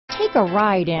Take a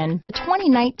ride in the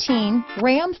 2019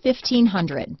 Ram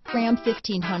 1500. Ram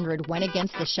 1500 went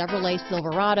against the Chevrolet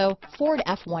Silverado, Ford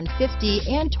F-150,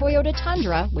 and Toyota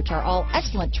Tundra, which are all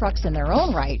excellent trucks in their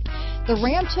own right. The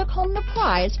Ram took home the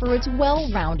prize for its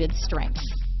well-rounded strengths.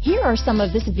 Here are some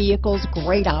of this vehicle's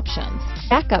great options: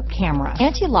 backup camera,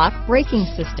 anti-lock braking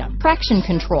system, traction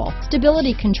control,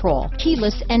 stability control,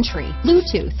 keyless entry,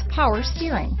 Bluetooth, power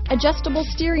steering, adjustable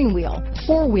steering wheel,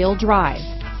 four-wheel drive,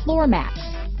 floor mats,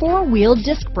 four-wheel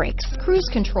disc brakes, cruise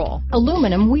control,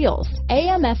 aluminum wheels,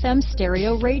 AM/FM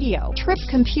stereo radio, trip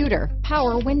computer,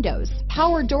 power windows,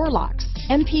 power door locks,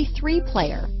 MP3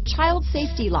 player, child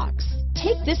safety locks.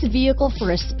 Take this vehicle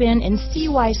for a spin and see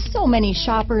why so many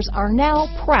shoppers are now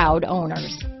proud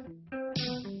owners.